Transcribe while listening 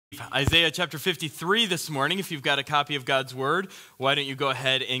Isaiah chapter 53 this morning. If you've got a copy of God's Word, why don't you go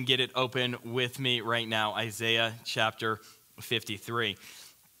ahead and get it open with me right now, Isaiah chapter 53.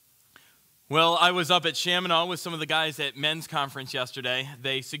 Well, I was up at Chaminade with some of the guys at men's conference yesterday.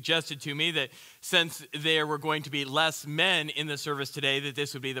 They suggested to me that since there were going to be less men in the service today, that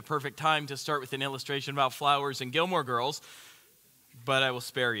this would be the perfect time to start with an illustration about flowers and Gilmore Girls, but I will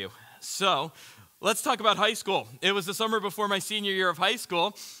spare you. So, let's talk about high school. It was the summer before my senior year of high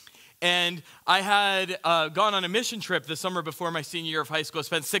school, and I had gone on a mission trip the summer before my senior year of high school. I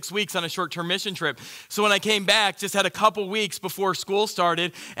spent 6 weeks on a short-term mission trip. So when I came back, just had a couple weeks before school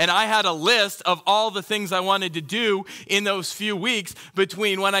started, and I had a list of all the things I wanted to do in those few weeks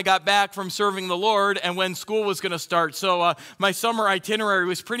between when I got back from serving the Lord and when school was going to start. So my summer itinerary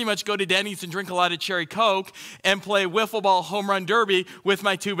was pretty much go to Denny's and drink a lot of Cherry Coke and play wiffle ball home run derby with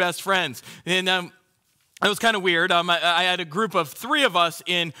my two best friends. And it was kind of weird. I had a group of three of us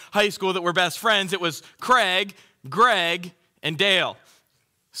in high school that were best friends. It was Craig, Greg, and Dale.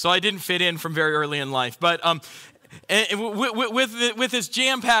 So I didn't fit in from very early in life. But with this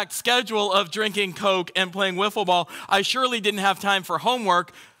jam-packed schedule of drinking Coke and playing wiffle ball, I surely didn't have time for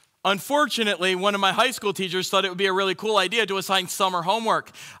homework. Unfortunately, one of my high school teachers thought it would be a really cool idea to assign summer homework.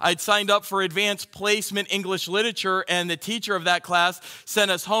 I'd signed up for advanced placement English literature, and the teacher of that class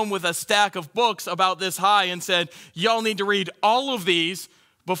sent us home with a stack of books about this high and said, y'all need to read all of these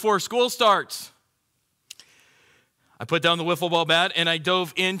before school starts. I put down the wiffle ball bat and I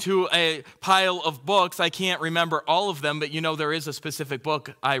dove into a pile of books. I can't remember all of them, but you know there is a specific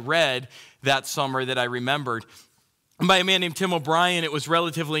book I read that summer that I remembered. By a man named Tim O'Brien. It was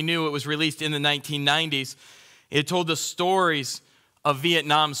relatively new. It was released in the 1990s. It told the stories of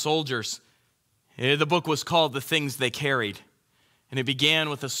Vietnam soldiers. The book was called The Things They Carried. And it began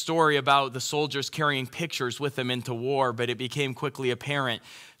with a story about the soldiers carrying pictures with them into war, but it became quickly apparent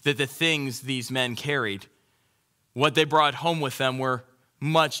that the things these men carried, what they brought home with them, were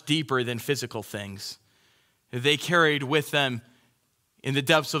much deeper than physical things. They carried with them in the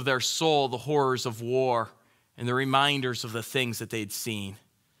depths of their soul the horrors of war and the reminders of the things that they'd seen.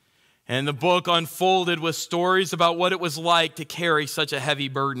 And the book unfolded with stories about what it was like to carry such a heavy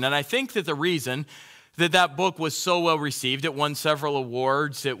burden. And I think that the reason that that book was so well received, it won several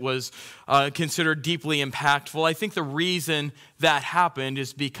awards, it was considered deeply impactful. I think the reason that happened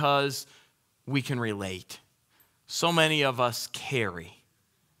is because we can relate. So many of us carry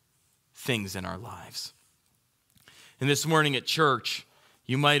things in our lives. And this morning at church,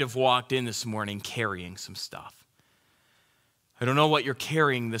 you might have walked in this morning carrying some stuff. I don't know what you're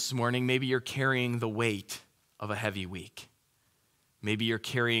carrying this morning. Maybe you're carrying the weight of a heavy week. Maybe you're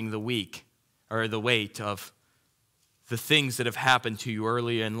carrying the weight of the things that have happened to you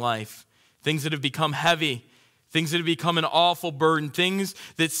early in life, things that have become heavy, things that have become an awful burden, things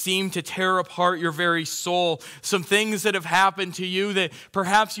that seem to tear apart your very soul, some things that have happened to you that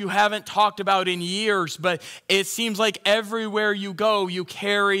perhaps you haven't talked about in years, but it seems like everywhere you go, you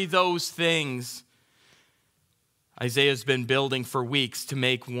carry those things. Isaiah's been building for weeks to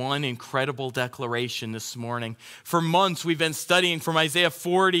make one incredible declaration this morning. For months, we've been studying from Isaiah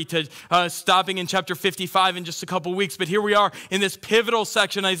 40 to stopping in chapter 55 in just a couple weeks. But here we are in this pivotal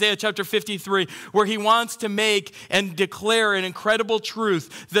section, Isaiah chapter 53, where he wants to make and declare an incredible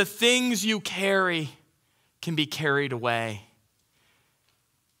truth. The things you carry can be carried away.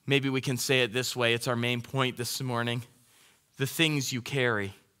 Maybe we can say it this way. It's our main point this morning. The things you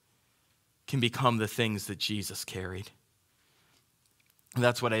carry can become the things that Jesus carried. And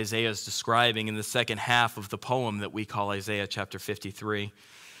that's what Isaiah is describing in the second half of the poem that we call Isaiah chapter 53.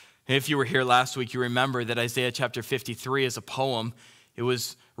 And if you were here last week, you remember that Isaiah chapter 53 is a poem. It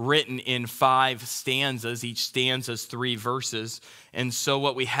was written in 5 stanzas. Each stanza is 3 verses. And so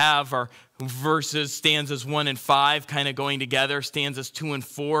what we have are stanzas 1 and 5 kind of going together, stanzas 2 and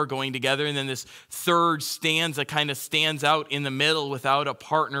 4 going together, and then this third stanza kind of stands out in the middle without a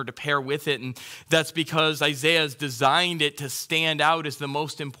partner to pair with it. And that's because Isaiah has designed it to stand out as the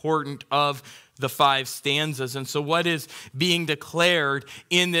most important of the 5 stanzas. And so what is being declared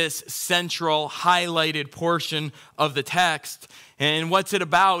in this central highlighted portion of the text? And what's it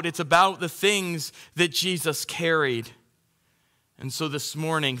about? It's about the things that Jesus carried. And so this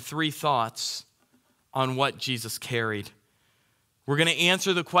morning, 3 thoughts on what Jesus carried. We're going to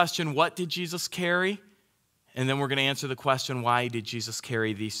answer the question, what did Jesus carry? And then we're going to answer the question, why did Jesus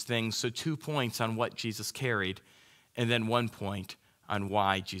carry these things? So 2 points on what Jesus carried, and then 1 point on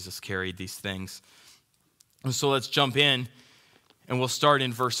why Jesus carried these things. And so let's jump in, and we'll start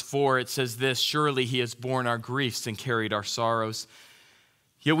in verse 4. It says this, surely he has borne our griefs and carried our sorrows.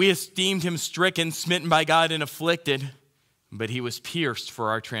 Yet we esteemed him stricken, smitten by God, and afflicted. But he was pierced for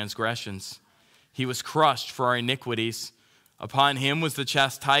our transgressions. He was crushed for our iniquities. Upon him was the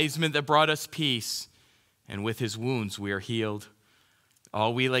chastisement that brought us peace, and with his wounds we are healed.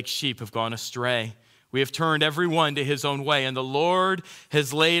 All we like sheep have gone astray. We have turned every one to his own way, and the Lord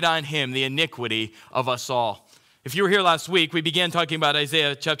has laid on him the iniquity of us all. If you were here last week, we began talking about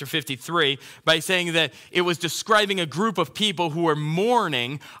Isaiah chapter 53 by saying that it was describing a group of people who were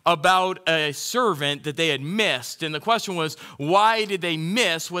mourning about a servant that they had missed. And the question was, why did they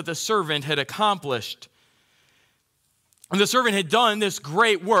miss what the servant had accomplished? And the servant had done this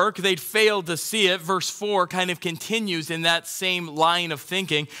great work. They'd failed to see it. Verse 4 kind of continues in that same line of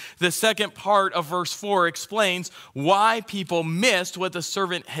thinking. The second part of verse 4 explains why people missed what the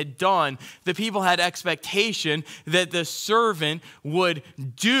servant had done. The people had expectation that the servant would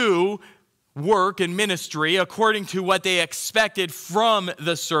do work and ministry according to what they expected from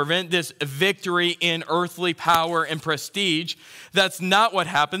the servant, this victory in earthly power and prestige. That's not what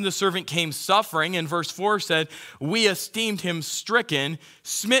happened. The servant came suffering, and verse 4 said, we esteemed him stricken,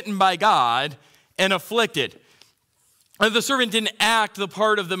 smitten by God, and afflicted. The servant didn't act the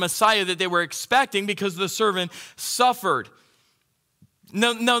part of the Messiah that they were expecting because the servant suffered.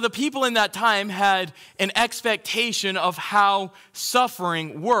 No, the people in that time had an expectation of how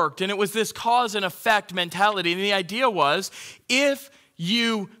suffering worked, and it was this cause and effect mentality. And the idea was, if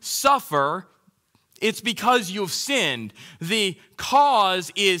you suffer, it's because you've sinned. The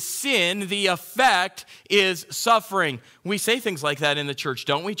cause is sin, the effect is suffering. We say things like that in the church,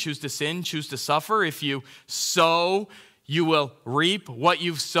 don't we? Choose to sin, choose to suffer. If you sow, you will reap what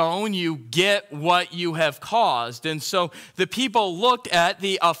you've sown. You get what you have caused. And so the people looked at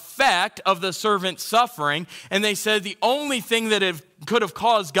the effect of the servant's suffering, and they said the only thing that could have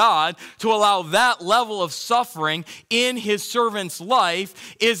caused God to allow that level of suffering in his servant's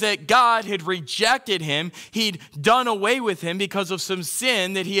life is that God had rejected him. He'd done away with him because of some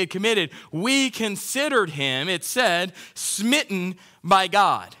sin that he had committed. We considered him, it said, smitten by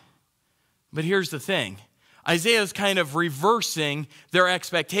God. But here's the thing. Isaiah is kind of reversing their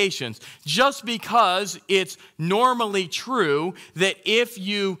expectations. Just because it's normally true that if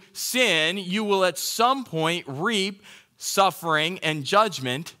you sin, you will at some point reap suffering and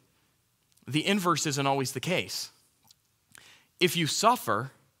judgment, the inverse isn't always the case. If you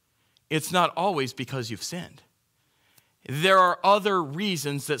suffer, it's not always because you've sinned. There are other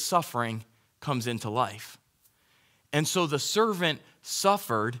reasons that suffering comes into life. And so the servant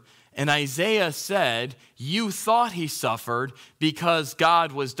suffered. And Isaiah said, you thought he suffered because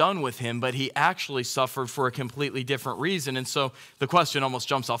God was done with him, but he actually suffered for a completely different reason. And so the question almost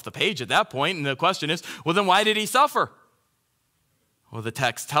jumps off the page at that point. And the question is, well, then why did he suffer? Well, the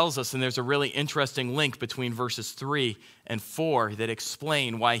text tells us, and there's a really interesting link between verses 3 and 4 that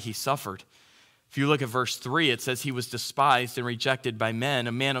explain why he suffered. If you look at verse 3, it says he was despised and rejected by men,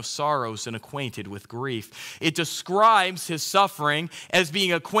 a man of sorrows and acquainted with grief. It describes his suffering as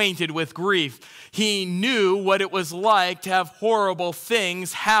being acquainted with grief. He knew what it was like to have horrible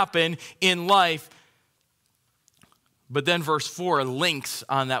things happen in life. But then verse 4 links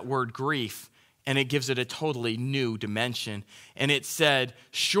on that word grief, and it gives it a totally new dimension. And it said,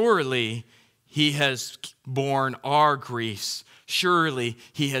 surely he has borne our griefs. Surely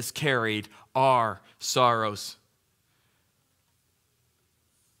he has carried our sorrows.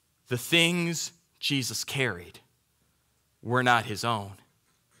 The things Jesus carried were not his own.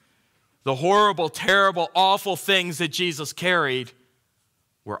 The horrible, terrible, awful things that Jesus carried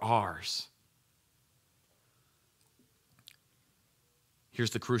were ours.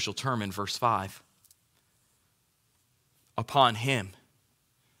 Here's the crucial term in verse 5. Upon him.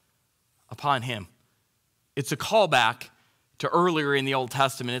 Upon him. It's a callback to earlier in the Old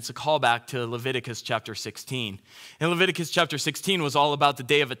Testament. It's a callback to Leviticus chapter 16. And Leviticus chapter 16 was all about the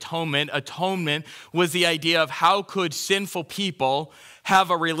Day of Atonement. Atonement was the idea of how could sinful people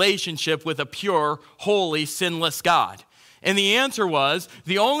have a relationship with a pure, holy, sinless God. And the answer was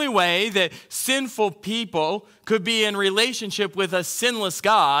the only way that sinful people could be in relationship with a sinless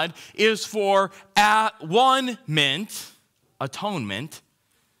God is for atonement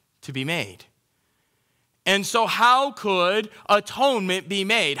to be made. And so how could atonement be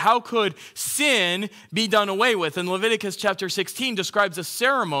made? How could sin be done away with? And Leviticus chapter 16 describes a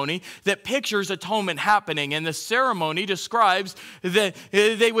ceremony that pictures atonement happening. And the ceremony describes that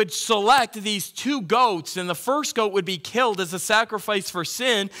they would select these two goats. And the first goat would be killed as a sacrifice for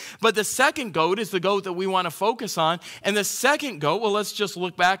sin. But the second goat is the goat that we want to focus on. And the second goat, well, let's just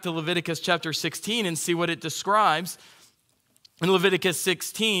look back to Leviticus chapter 16 and see what it describes. In Leviticus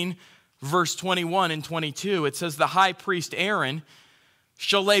 16, verse 21 and 22, it says, the high priest Aaron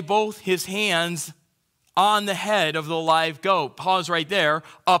shall lay both his hands on the head of the live goat. Pause right there.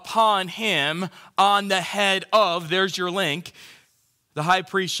 Upon him, on the head of, there's your link. The high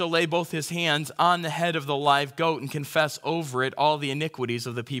priest shall lay both his hands on the head of the live goat and confess over it all the iniquities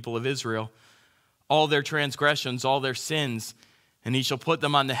of the people of Israel, all their transgressions, all their sins. And he shall put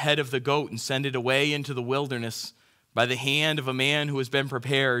them on the head of the goat and send it away into the wilderness by the hand of a man who has been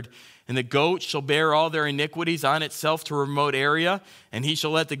prepared. And the goat shall bear all their iniquities on itself to a remote area, and he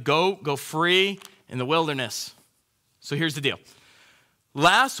shall let the goat go free in the wilderness. So here's the deal.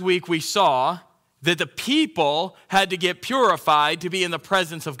 Last week we saw that the people had to get purified to be in the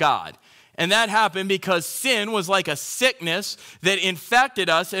presence of God. And that happened because sin was like a sickness that infected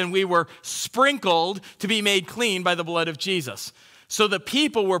us, and we were sprinkled to be made clean by the blood of Jesus. So the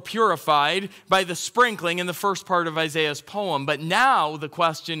people were purified by the sprinkling in the first part of Isaiah's poem. But now the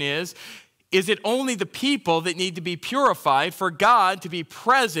question is it only the people that need to be purified for God to be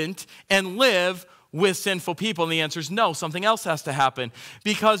present and live with sinful people? And the answer is no, something else has to happen.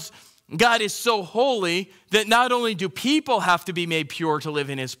 Because God is so holy that not only do people have to be made pure to live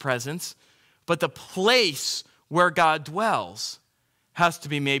in his presence, but the place where God dwells has to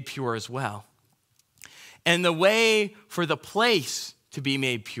be made pure as well. And the way for the place to be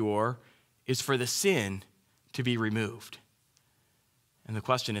made pure is for the sin to be removed. And the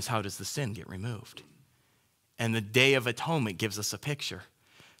question is, how does the sin get removed? And the Day of Atonement gives us a picture.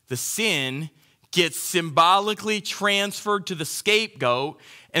 The sin gets symbolically transferred to the scapegoat,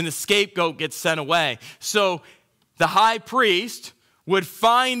 and the scapegoat gets sent away. So the high priest would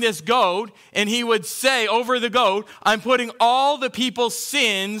find this goat, and he would say over the goat, I'm putting all the people's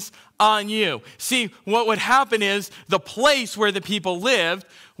sins on you. See, what would happen is the place where the people lived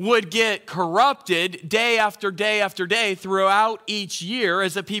would get corrupted day after day after day throughout each year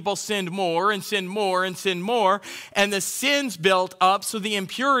as the people sinned more and sinned more and sinned more. And the sins built up, so the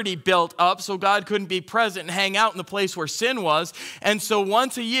impurity built up, so God couldn't be present and hang out in the place where sin was. And so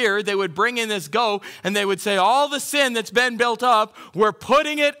once a year, they would bring in this goat, and they would say, all the sin that's been built up, we're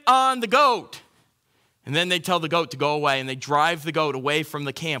putting it on the goat. And then they'd tell the goat to go away, and they'd drive the goat away from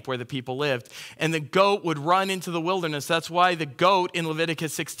the camp where the people lived. And the goat would run into the wilderness. That's why the goat in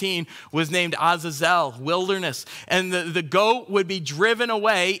Leviticus 16 was named Azazel, wilderness. And the goat would be driven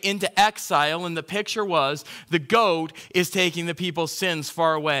away into exile, and the picture was the goat is taking the people's sins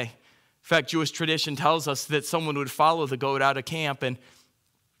far away. In fact, Jewish tradition tells us that someone would follow the goat out of camp, and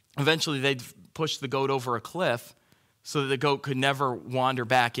eventually they'd push the goat over a cliff so that the goat could never wander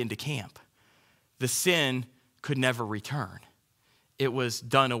back into camp. The sin could never return. It was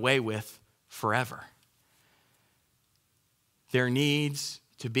done away with forever. There needs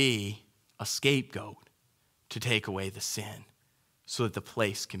to be a scapegoat to take away the sin so that the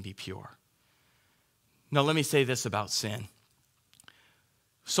place can be pure. Now, let me say this about sin.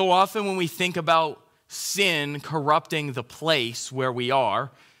 So often when we think about sin corrupting the place where we are,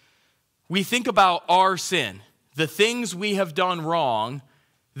 we think about our sin, the things we have done wrong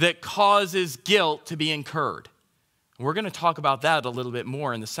that causes guilt to be incurred. We're going to talk about that a little bit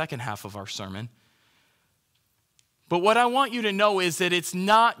more in the second half of our sermon. But what I want you to know is that it's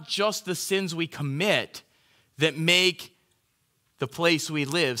not just the sins we commit that make the place we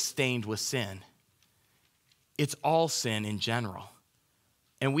live stained with sin. It's all sin in general.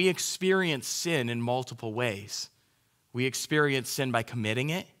 And we experience sin in multiple ways. We experience sin by committing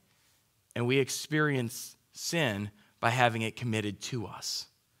it, and we experience sin by having it committed to us.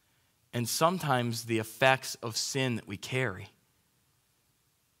 And sometimes the effects of sin that we carry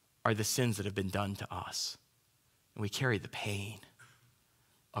are the sins that have been done to us. And we carry the pain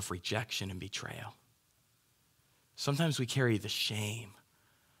of rejection and betrayal. Sometimes we carry the shame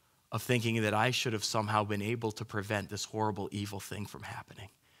of thinking that I should have somehow been able to prevent this horrible, evil thing from happening.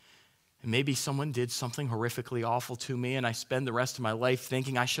 And maybe someone did something horrifically awful to me, and I spend the rest of my life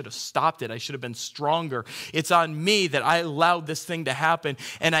thinking I should have stopped it. I should have been stronger. It's on me that I allowed this thing to happen,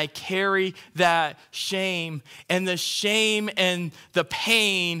 and I carry that shame. And the shame and the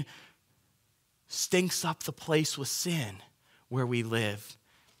pain stinks up the place with sin where we live.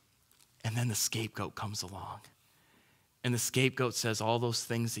 And then the scapegoat comes along. And the scapegoat says, all those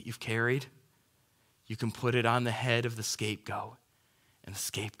things that you've carried, you can put it on the head of the scapegoat. And the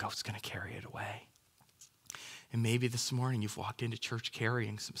scapegoat's going to carry it away. And maybe this morning you've walked into church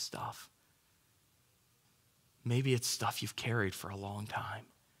carrying some stuff. Maybe it's stuff you've carried for a long time.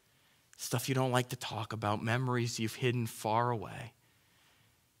 Stuff you don't like to talk about, memories you've hidden far away.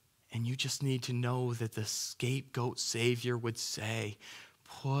 And you just need to know that the scapegoat Savior would say,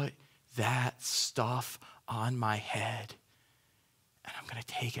 put that stuff on my head, and I'm going to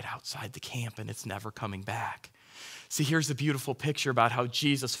take it outside the camp, and it's never coming back. See, here's a beautiful picture about how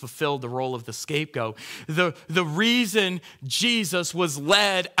Jesus fulfilled the role of the scapegoat. The reason Jesus was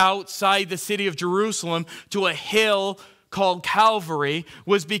led outside the city of Jerusalem to a hill called Calvary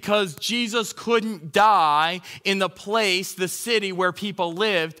was because Jesus couldn't die in the place, the city where people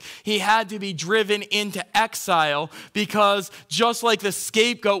lived. He had to be driven into exile because just like the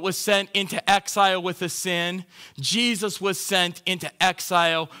scapegoat was sent into exile with the sin, Jesus was sent into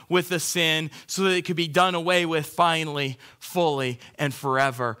exile with the sin so that it could be done away with finally, fully, and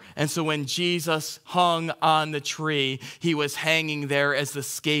forever. And so when Jesus hung on the tree, he was hanging there as the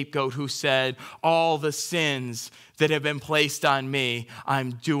scapegoat who said, all the sins that have been placed on me,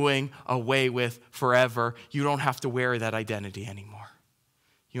 I'm doing away with forever. You don't have to wear that identity anymore.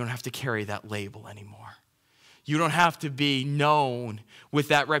 You don't have to carry that label anymore. You don't have to be known with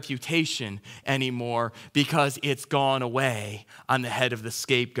that reputation anymore because it's gone away on the head of the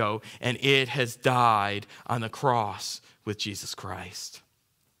scapegoat and it has died on the cross with Jesus Christ.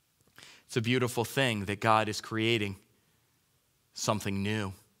 It's a beautiful thing that God is creating something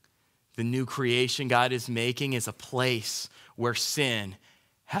new. The new creation God is making is a place where sin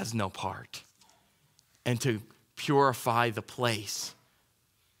has no part. And to purify the place,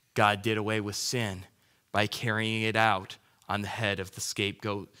 God did away with sin by carrying it out on the head of the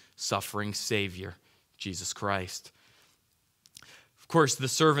scapegoat, suffering Savior, Jesus Christ. Of course, the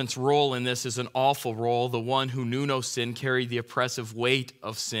servant's role in this is an awful role. The one who knew no sin carried the oppressive weight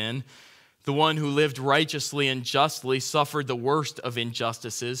of sin. The one who lived righteously and justly suffered the worst of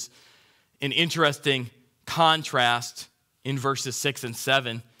injustices. An interesting contrast in verses 6 and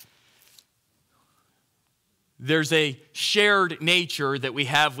 7. There's a shared nature that we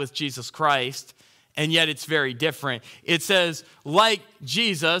have with Jesus Christ, and yet it's very different. It says, like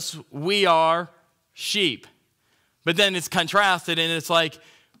Jesus, we are sheep. But then it's contrasted, and it's like,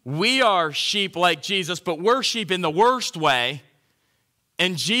 we are sheep like Jesus, but we're sheep in the worst way,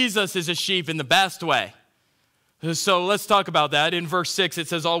 and Jesus is a sheep in the best way. So let's talk about that. In verse 6, it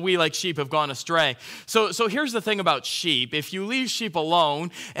says, all we like sheep have gone astray. So here's the thing about sheep. If you leave sheep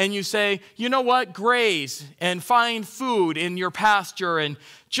alone and you say, you know what, graze and find food in your pasture and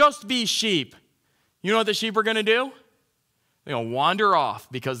just be sheep, you know what the sheep are going to do? They're going to wander off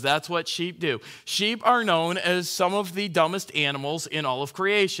because that's what sheep do. Sheep are known as some of the dumbest animals in all of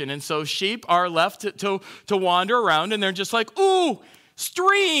creation. And so sheep are left to wander around and they're just like, ooh,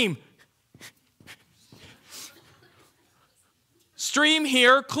 stream. Stream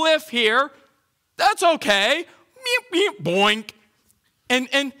here, cliff here, that's okay. Meep, meep,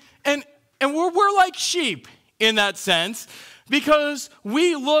 boink. And we're like sheep in that sense because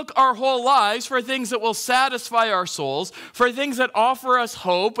we look our whole lives for things that will satisfy our souls, for things that offer us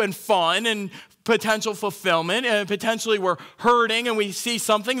hope and fun and potential fulfillment, and potentially we're hurting and we see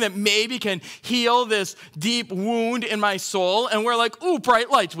something that maybe can heal this deep wound in my soul, and we're like, ooh, bright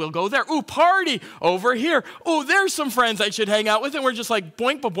lights, we'll go there. Ooh, party over here. Ooh, there's some friends I should hang out with, and we're just like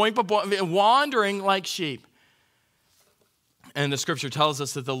boink, ba-boink, ba-boink, wandering like sheep. And the scripture tells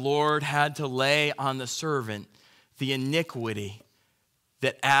us that the Lord had to lay on the servant the iniquity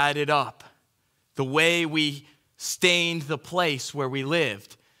that added up, the way we stained the place where we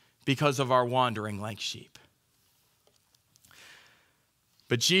lived, because of our wandering like sheep.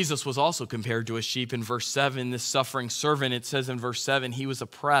 But Jesus was also compared to a sheep in verse 7. This suffering servant, it says in verse 7, he was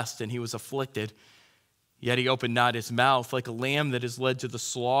oppressed and he was afflicted, yet he opened not his mouth. Like a lamb that is led to the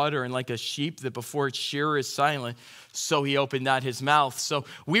slaughter, and like a sheep that before its shearer is silent, so he opened not his mouth. So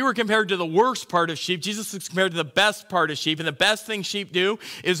we were compared to the worst part of sheep. Jesus was compared to the best part of sheep. And the best thing sheep do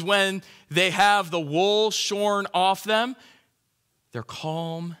is when they have the wool shorn off them, they're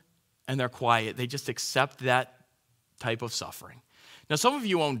calm and they're quiet. They just accept that type of suffering. Now, some of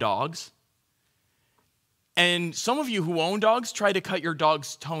you own dogs, and some of you who own dogs try to cut your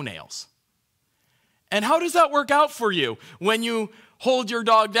dog's toenails. And how does that work out for you when you hold your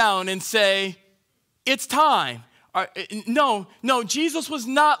dog down and say, it's time? No, Jesus was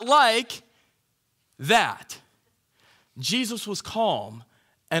not like that. Jesus was calm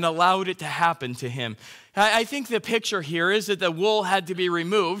and allowed it to happen to him. I think the picture here is that the wool had to be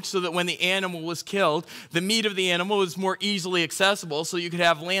removed so that when the animal was killed, the meat of the animal was more easily accessible, so you could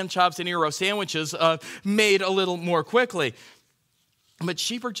have lamb chops and gyro sandwiches made a little more quickly. But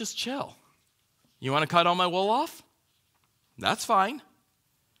sheep are just chill. You want to cut all my wool off? That's fine.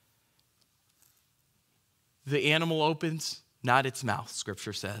 The animal opens not its mouth,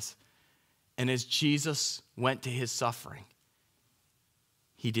 Scripture says. And as Jesus went to his suffering,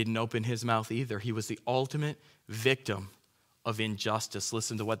 he didn't open his mouth either. He was the ultimate victim of injustice.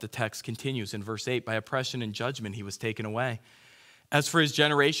 Listen to what the text continues in verse 8. By oppression and judgment he was taken away. As for his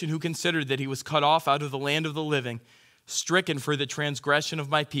generation, who considered that he was cut off out of the land of the living, stricken for the transgression of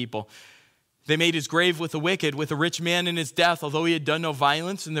my people. They made his grave with the wicked, with a rich man in his death, although he had done no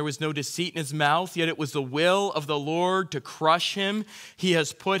violence and there was no deceit in his mouth, yet it was the will of the Lord to crush him. He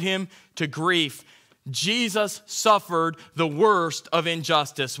has put him to grief. Jesus suffered the worst of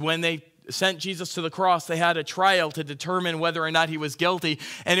injustice. When they sent Jesus to the cross, they had a trial to determine whether or not he was guilty,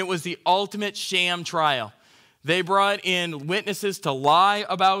 and it was the ultimate sham trial. They brought in witnesses to lie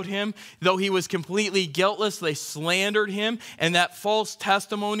about him. Though he was completely guiltless, they slandered him, and that false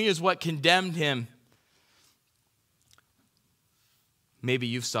testimony is what condemned him. Maybe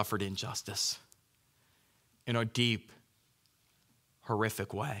you've suffered injustice in a deep,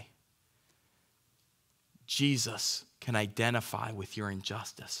 horrific way. Jesus can identify with your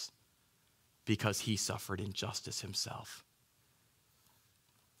injustice because he suffered injustice himself.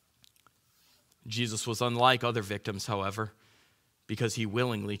 Jesus was unlike other victims, however, because he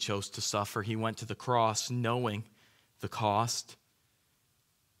willingly chose to suffer. He went to the cross knowing the cost.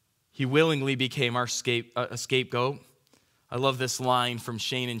 He willingly became our scapegoat. I love this line from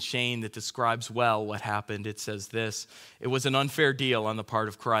Shane and Shane that describes well what happened. It says this: it was an unfair deal on the part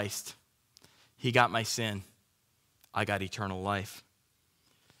of Christ. He got my sin. I got eternal life.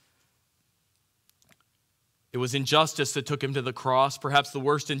 It was injustice that took him to the cross. Perhaps the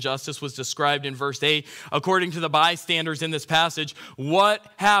worst injustice was described in verse 8. According to the bystanders in this passage, what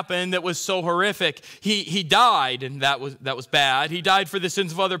happened that was so horrific? He died, and that was bad. He died for the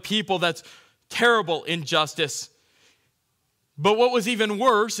sins of other people. That's terrible injustice. But what was even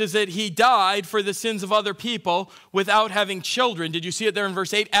worse is that he died for the sins of other people without having children. Did you see it there in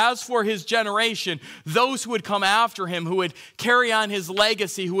verse 8? As for his generation, those who would come after him, who would carry on his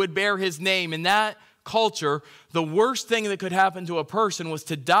legacy, who would bear his name, in that culture, the worst thing that could happen to a person was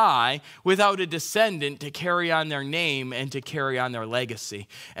to die without a descendant to carry on their name and to carry on their legacy.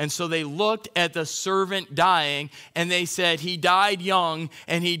 And so they looked at the servant dying and they said, he died young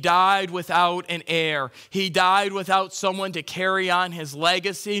and he died without an heir. He died without someone to carry on his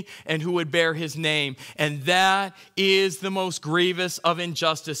legacy and who would bear his name. And that is the most grievous of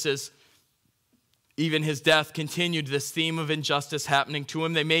injustices. Even his death continued this theme of injustice happening to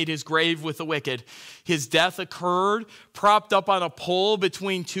him. They made his grave with the wicked. His death occurred propped up on a pole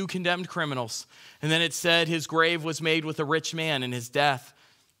between two condemned criminals. And then it said his grave was made with a rich man in his death.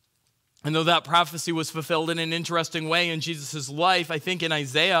 And though that prophecy was fulfilled in an interesting way in Jesus' life, I think in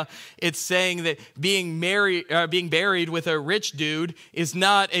Isaiah, it's saying that being buried with a rich dude is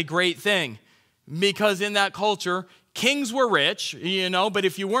not a great thing. Because in that culture, kings were rich, but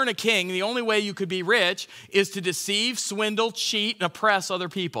if you weren't a king, the only way you could be rich is to deceive, swindle, cheat, and oppress other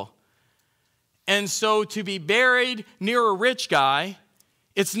people. And so to be buried near a rich guy,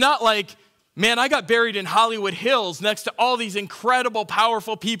 it's not like, man, I got buried in Hollywood Hills next to all these incredible,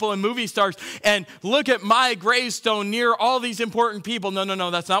 powerful people and movie stars, and look at my gravestone near all these important people. No,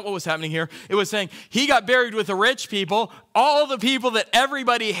 that's not what was happening here. It was saying he got buried with the rich people, all the people that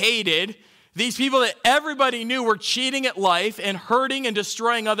everybody hated. These people that everybody knew were cheating at life and hurting and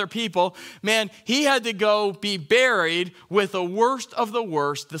destroying other people. Man, he had to go be buried with the worst of the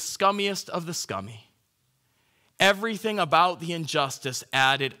worst, the scummiest of the scummy. Everything about the injustice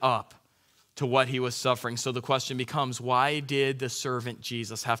added up to what he was suffering. So the question becomes, why did the servant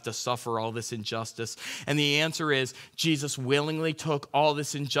Jesus have to suffer all this injustice? And the answer is, Jesus willingly took all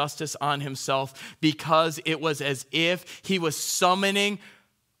this injustice on himself because it was as if he was summoning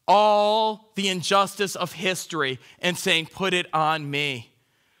all the injustice of history and saying, put it on me.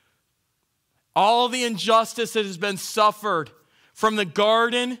 All the injustice that has been suffered from the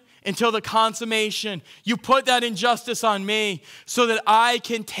garden until the consummation, you put that injustice on me so that I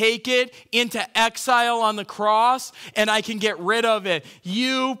can take it into exile on the cross and I can get rid of it.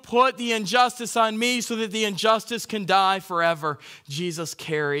 You put the injustice on me so that the injustice can die forever. Jesus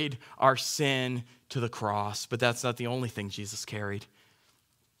carried our sin to the cross, but that's not the only thing Jesus carried.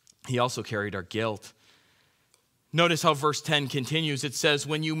 He also carried our guilt. Notice how verse 10 continues. It says,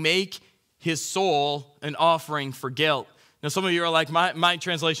 when you make his soul an offering for guilt. Now, some of you are like, my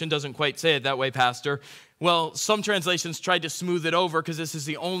translation doesn't quite say it that way, Pastor. Well, some translations tried to smooth it over because this is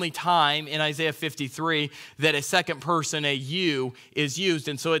the only time in Isaiah 53 that a second person, a you, is used.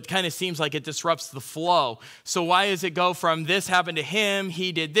 And so it kind of seems like it disrupts the flow. So why does it go from this happened to him,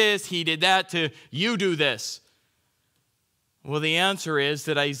 he did this, he did that, to you do this? Well, the answer is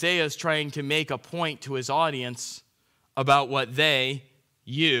that Isaiah is trying to make a point to his audience about what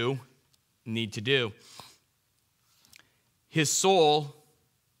you, need to do. His soul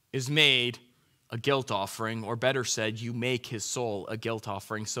is made a guilt offering, or better said, you make his soul a guilt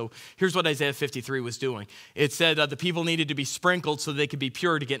offering. So here's what Isaiah 53 was doing. It said the people needed to be sprinkled so they could be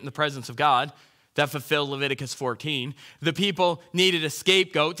pure to get in the presence of God. That fulfilled Leviticus 14. The people needed a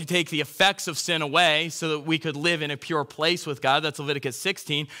scapegoat to take the effects of sin away so that we could live in a pure place with God. That's Leviticus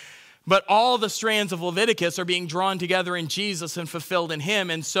 16. But all the strands of Leviticus are being drawn together in Jesus and fulfilled in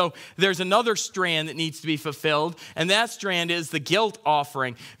him. And so there's another strand that needs to be fulfilled, and that strand is the guilt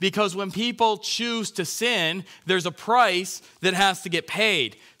offering. Because when people choose to sin, there's a price that has to get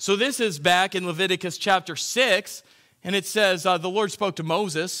paid. So this is back in Leviticus chapter 6, and it says, the Lord spoke to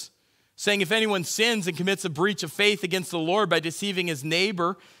Moses, saying, if anyone sins and commits a breach of faith against the Lord by deceiving his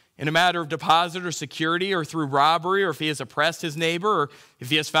neighbor in a matter of deposit or security, or through robbery, or if he has oppressed his neighbor, or if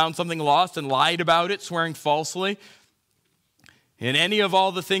he has found something lost and lied about it, swearing falsely, in any of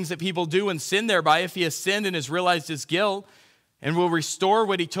all the things that people do and sin thereby, if he has sinned and has realized his guilt, and will restore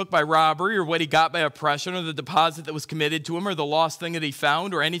what he took by robbery, or what he got by oppression, or the deposit that was committed to him, or the lost thing that he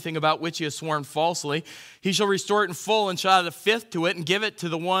found, or anything about which he has sworn falsely, he shall restore it in full and shall add a fifth to it and give it to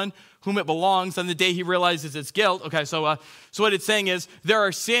the one whom it belongs on the day he realizes its guilt. Okay, so what it's saying is there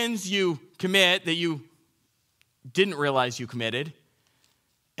are sins you commit that you didn't realize you committed,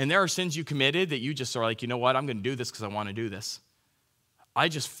 and there are sins you committed that you just are like, you know what, I'm going to do this because I want to do this. I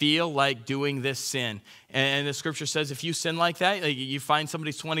just feel like doing this sin. And the scripture says if you sin like that, like you find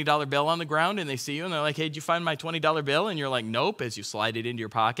somebody's $20 bill on the ground and they see you and they're like, hey, did you find my $20 bill? And you're like, nope, as you slide it into your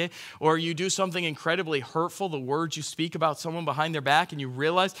pocket. Or you do something incredibly hurtful, the words you speak about someone behind their back, and you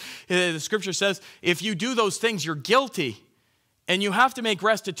realize, the scripture says, if you do those things, you're guilty. And you have to make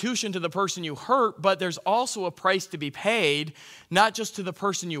restitution to the person you hurt, but there's also a price to be paid, not just to the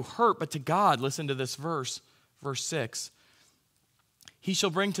person you hurt, but to God. Listen to this verse, verse 6. He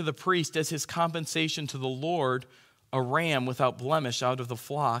shall bring to the priest as his compensation to the Lord a ram without blemish out of the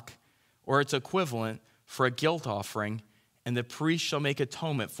flock, or its equivalent, for a guilt offering, and the priest shall make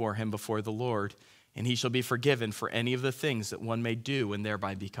atonement for him before the Lord, and he shall be forgiven for any of the things that one may do and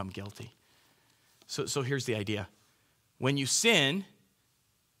thereby become guilty. So here's the idea. When you sin,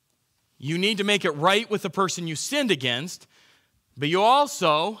 you need to make it right with the person you sinned against, but you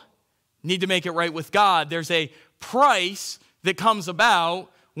also need to make it right with God. There's a price that comes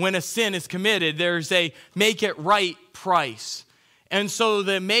about when a sin is committed. There's a make it right price. And so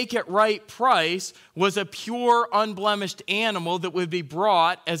the make it right price was a pure, unblemished animal that would be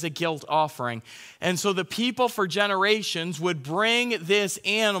brought as a guilt offering. And so the people for generations would bring this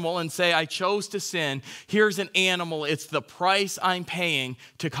animal and say, I chose to sin. Here's an animal. It's the price I'm paying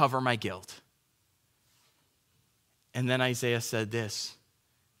to cover my guilt. And then Isaiah said this,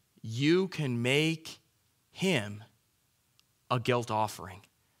 you can make him a guilt offering.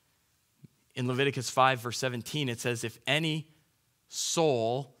 In Leviticus 5, verse 17, it says, if any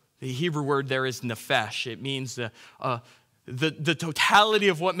soul, the Hebrew word there is nephesh. It means the totality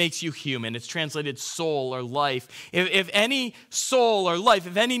of what makes you human. It's translated soul or life. If any soul or life,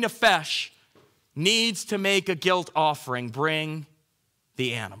 if any nephesh needs to make a guilt offering, bring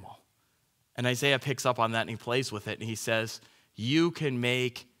the animal. And Isaiah picks up on that and he plays with it. And he says, you can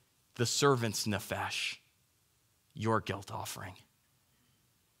make the servant's nephesh your guilt offering.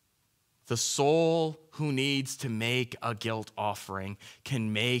 The soul who needs to make a guilt offering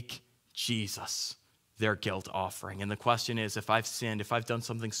can make Jesus their guilt offering. And the question is, if I've sinned, if I've done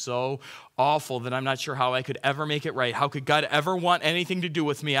something so awful that I'm not sure how I could ever make it right, how could God ever want anything to do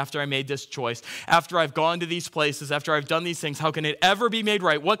with me after I made this choice, after I've gone to these places, after I've done these things, how can it ever be made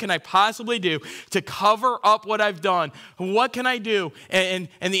right? What can I possibly do to cover up what I've done? What can I do? And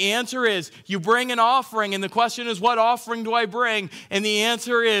the answer is, you bring an offering, and the question is, what offering do I bring? And the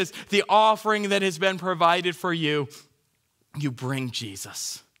answer is, the offering that has been provided for you. You bring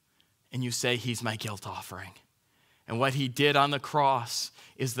Jesus. And you say, he's my guilt offering. And what he did on the cross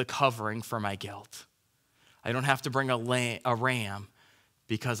is the covering for my guilt. I don't have to bring a ram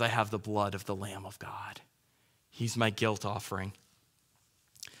because I have the blood of the Lamb of God. He's my guilt offering.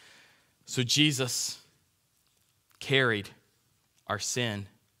 So Jesus carried our sin.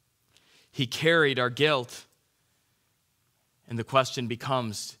 He carried our guilt. And the question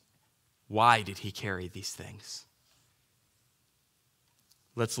becomes, why did he carry these things?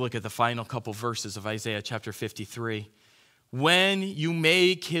 Let's look at the final couple verses of Isaiah chapter 53. When you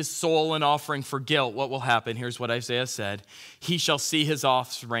make his soul an offering for guilt, what will happen? Here's what Isaiah said. He shall see his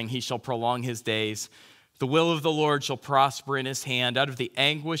offspring. He shall prolong his days. The will of the Lord shall prosper in his hand. Out of the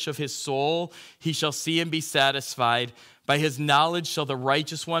anguish of his soul, he shall see and be satisfied. By his knowledge shall the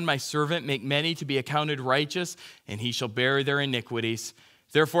righteous one, my servant, make many to be accounted righteous, and he shall bear their iniquities.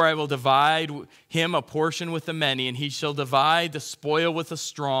 Therefore I will divide him a portion with the many, and he shall divide the spoil with the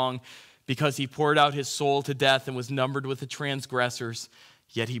strong, because he poured out his soul to death and was numbered with the transgressors,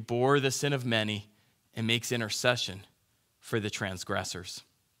 yet he bore the sin of many and makes intercession for the transgressors.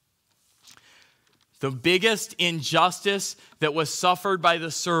 The biggest injustice that was suffered by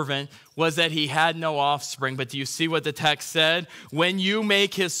the servant was that he had no offspring. But do you see what the text said? When you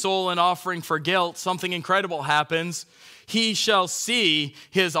make his soul an offering for guilt, something incredible happens. He shall see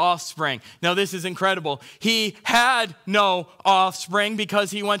his offspring. Now, this is incredible. He had no offspring because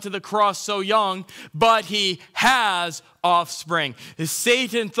he went to the cross so young, but he has offspring.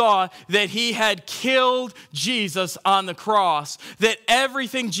 Satan thought that he had killed Jesus on the cross, that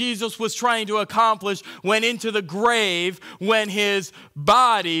everything Jesus was trying to accomplish went into the grave when his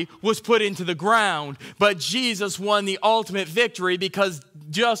body was put into the ground. But Jesus won the ultimate victory because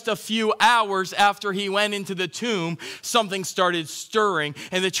just a few hours after he went into the tomb, something started stirring,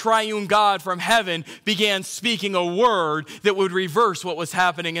 and the triune God from heaven began speaking a word that would reverse what was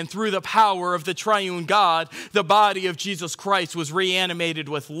happening. And through the power of the triune God, the body of Jesus Christ was reanimated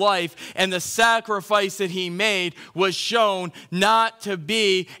with life, and the sacrifice that he made was shown not to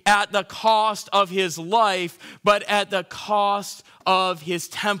be at the cost of his life, but at the cost of his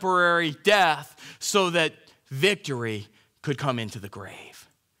temporary death, so that victory could come into the grave,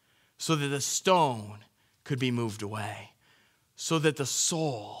 so that the stone could be moved away, so that the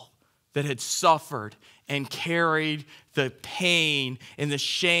soul that had suffered and carried the pain and the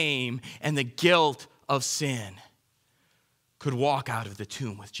shame and the guilt of sin could walk out of the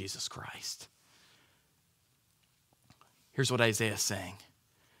tomb with Jesus Christ. Here's what Isaiah is saying.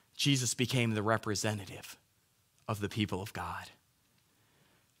 Jesus became the representative of the people of God.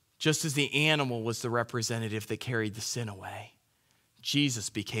 Just as the animal was the representative that carried the sin away, Jesus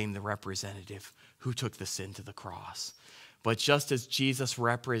became the representative who took the sin to the cross. But just as Jesus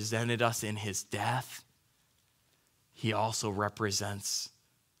represented us in his death, he also represents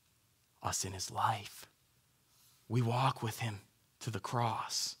us in his life. We walk with him to the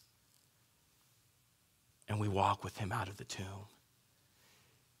cross, and we walk with him out of the tomb.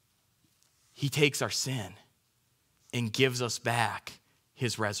 He takes our sin and gives us back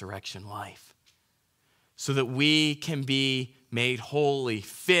his resurrection life so that we can be made holy,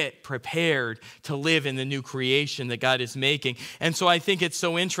 fit, prepared to live in the new creation that God is making. And so I think it's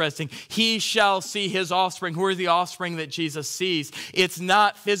so interesting. He shall see his offspring. Who are the offspring that Jesus sees? It's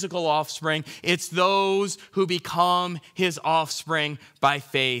not physical offspring. It's those who become his offspring by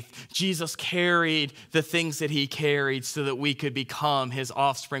faith. Jesus carried the things that he carried so that we could become his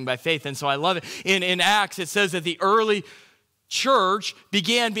offspring by faith. And so I love it. In Acts, it says that the early church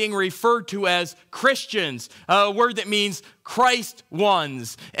began being referred to as Christians, a word that means Christ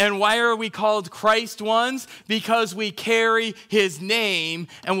ones. And why are we called Christ ones? Because we carry his name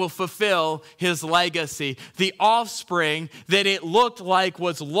and will fulfill his legacy. The offspring that it looked like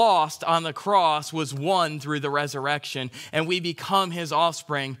was lost on the cross was won through the resurrection, and we become his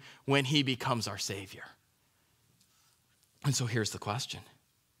offspring when he becomes our Savior. And so here's the question.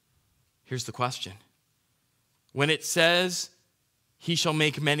 Here's the question. When it says, he shall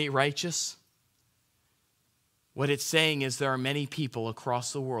make many righteous, what it's saying is there are many people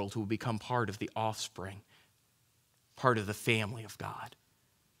across the world who will become part of the offspring, part of the family of God.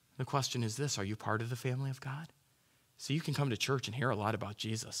 The question is this: are you part of the family of God? So you can come to church and hear a lot about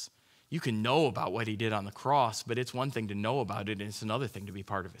Jesus. You can know about what he did on the cross, but it's one thing to know about it, and it's another thing to be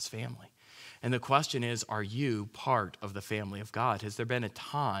part of his family. And the question is, are you part of the family of God? Has there been a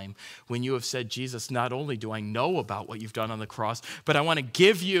time when you have said, Jesus, not only do I know about what you've done on the cross, but I want to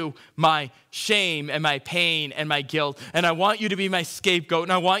give you my shame and my pain and my guilt, and I want you to be my scapegoat,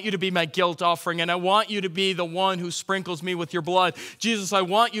 and I want you to be my guilt offering, and I want you to be the one who sprinkles me with your blood. Jesus, I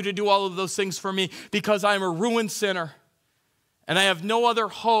want you to do all of those things for me because I'm a ruined sinner, and I have no other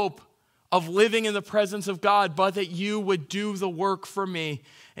hope of living in the presence of God but that you would do the work for me.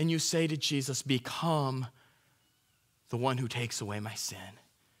 And you say to Jesus, become the one who takes away my sin,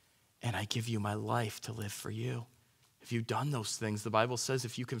 and I give you my life to live for you. Have you done those things? The Bible says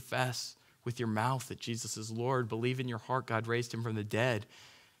if you confess with your mouth that Jesus is Lord, believe in your heart God raised him from the dead,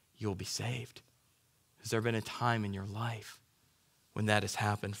 you'll be saved. Has there been a time in your life when that has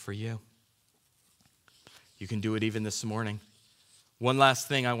happened for you? You can do it even this morning. One last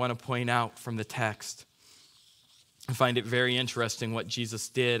thing I want to point out from the text. I find it very interesting what Jesus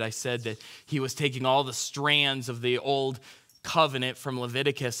did. I said that he was taking all the strands of the old covenant from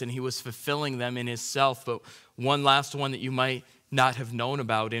Leviticus and he was fulfilling them in himself. But one last one that you might not have known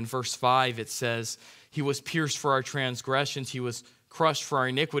about, in verse 5, it says, he was pierced for our transgressions, he was crushed for our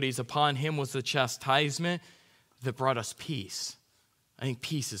iniquities. Upon him was the chastisement that brought us peace. I think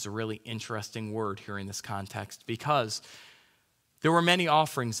peace is a really interesting word here in this context, because There were many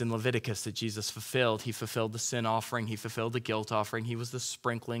offerings in Leviticus that Jesus fulfilled. He fulfilled the sin offering. He fulfilled the guilt offering. He was the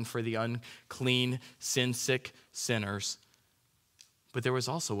sprinkling for the unclean, sin-sick sinners. But there was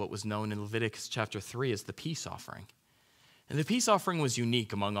also what was known in Leviticus chapter 3 as the peace offering. And the peace offering was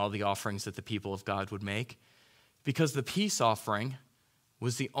unique among all the offerings that the people of God would make, because the peace offering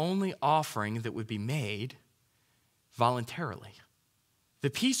was the only offering that would be made voluntarily. The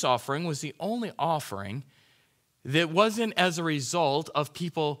peace offering was the only offering that wasn't as a result of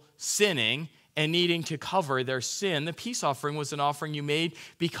people sinning and needing to cover their sin. The peace offering was an offering you made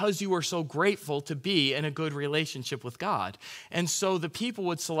because you were so grateful to be in a good relationship with God. And so the people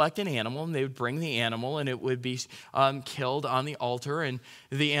would select an animal, and they would bring the animal, and it would be killed on the altar, and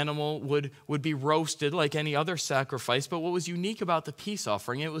the animal would be roasted like any other sacrifice. But what was unique about the peace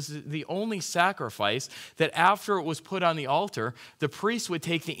offering, it was the only sacrifice that after it was put on the altar, the priest would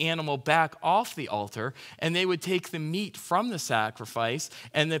take the animal back off the altar, and they would take the meat from the sacrifice,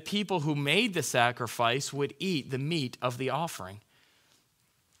 and the people who made the sacrifice would eat the meat of the offering.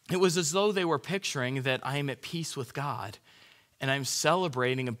 It was as though they were picturing that I am at peace with God and I'm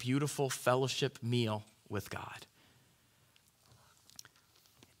celebrating a beautiful fellowship meal with God.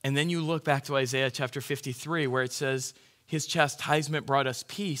 And then you look back to Isaiah chapter 53 where it says, his chastisement brought us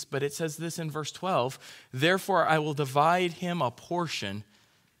peace, but it says this in verse 12, therefore I will divide him a portion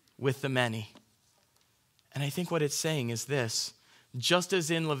with the many. And I think what it's saying is this: just as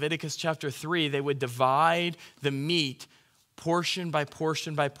in Leviticus chapter 3, they would divide the meat portion by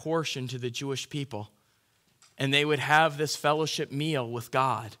portion by portion to the Jewish people, and they would have this fellowship meal with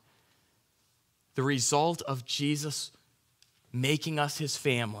God. The result of Jesus making us his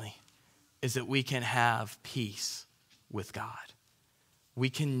family is that we can have peace with God. We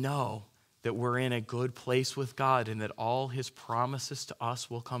can know that we're in a good place with God and that all his promises to us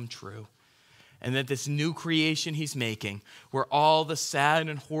will come true. And that this new creation he's making, where all the sad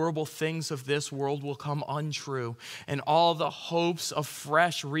and horrible things of this world will come untrue, and all the hopes of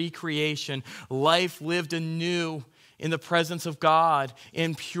fresh recreation, life lived anew in the presence of God,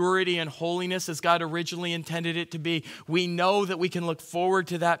 in purity and holiness as God originally intended it to be, we know that we can look forward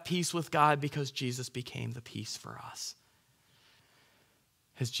to that peace with God because Jesus became the peace for us.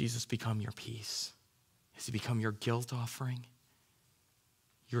 Has Jesus become your peace? Has he become your guilt offering?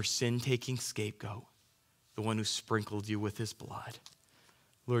 Your sin-taking scapegoat, the one who sprinkled you with his blood.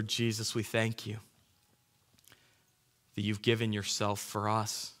 Lord Jesus, we thank you that you've given yourself for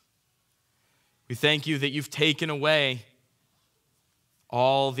us. We thank you that you've taken away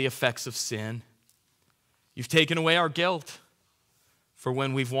all the effects of sin. You've taken away our guilt for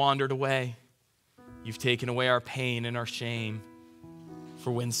when we've wandered away. You've taken away our pain and our shame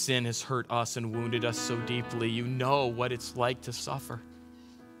for when sin has hurt us and wounded us so deeply. You know what it's like to suffer.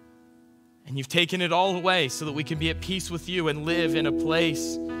 And you've taken it all away so that we can be at peace with you and live in a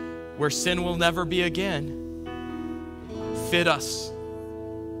place where sin will never be again. Fit us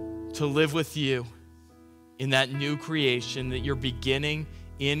to live with you in that new creation that you're beginning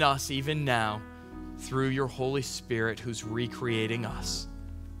in us even now through your Holy Spirit who's recreating us.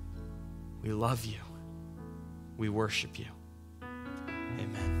 We love you. We worship you.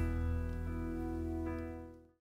 Amen.